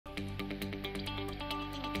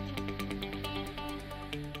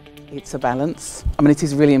It's a balance. I mean, it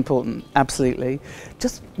is really important, absolutely.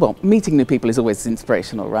 Well, meeting new people is always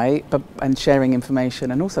inspirational, right? And sharing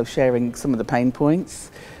information and also sharing some of the pain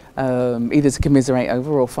points, either to commiserate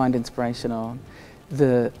over or find inspiration on.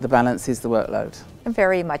 The balance is the workload.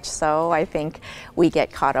 Very much so. I think we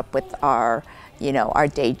get caught up with our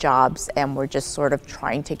day jobs, and we're just sort of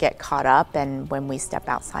trying to get caught up. And when we step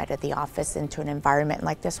outside of the office into an environment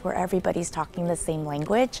like this where everybody's talking the same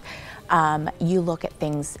language, you look at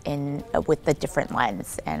things with a different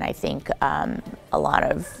lens. And I think a lot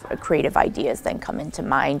of creative ideas then come into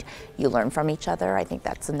mind. You learn from each other. I think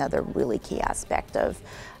that's another really key aspect of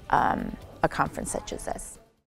a conference such as this.